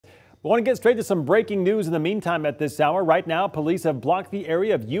We want to get straight to some breaking news in the meantime at this hour. Right now, police have blocked the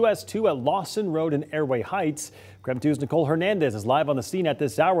area of US 2 at Lawson Road in Airway Heights. KREM 2's Nicole Hernandez is live on the scene at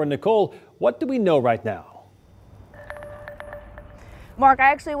this hour. Nicole, what do we know right now? Mark,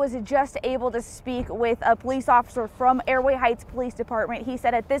 I actually was just able to speak with a police officer from Airway Heights Police Department. He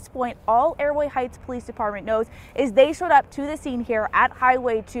said at this point, all Airway Heights Police Department knows is they showed up to the scene here at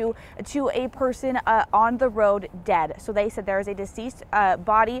Highway 2 to a person on the road dead. So they said there is a deceased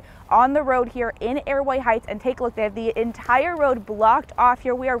body on the road here in Airway Heights. And take a look, they have the entire road blocked off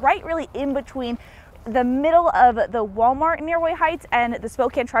here. We are right really in between the middle of the Walmart in Airway Heights and the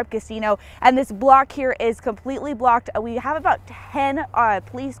Spokane Tribe Casino, and this block here is completely blocked. We have about 10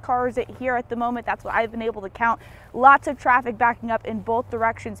 police cars here at the moment. That's what I've been able to count. Lots of traffic backing up in both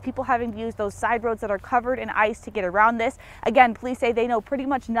directions, people having to use those side roads that are covered in ice to get around this. Again, police say they know pretty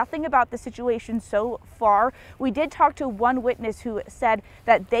much nothing about the situation so far. We did talk to one witness who said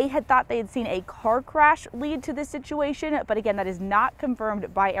that they had thought they had seen a car crash lead to this situation, but again, that is not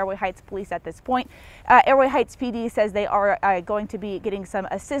confirmed by Airway Heights Police at this point. Airway Heights PD says they are going to be getting some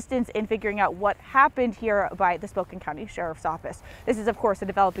assistance in figuring out what happened here by the Spokane County Sheriff's Office. This is, of course, a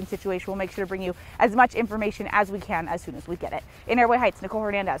developing situation. We'll make sure to bring you as much information as we can as soon as we get it. In Airway Heights, Nicole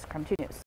Hernandez, KREM 2 News.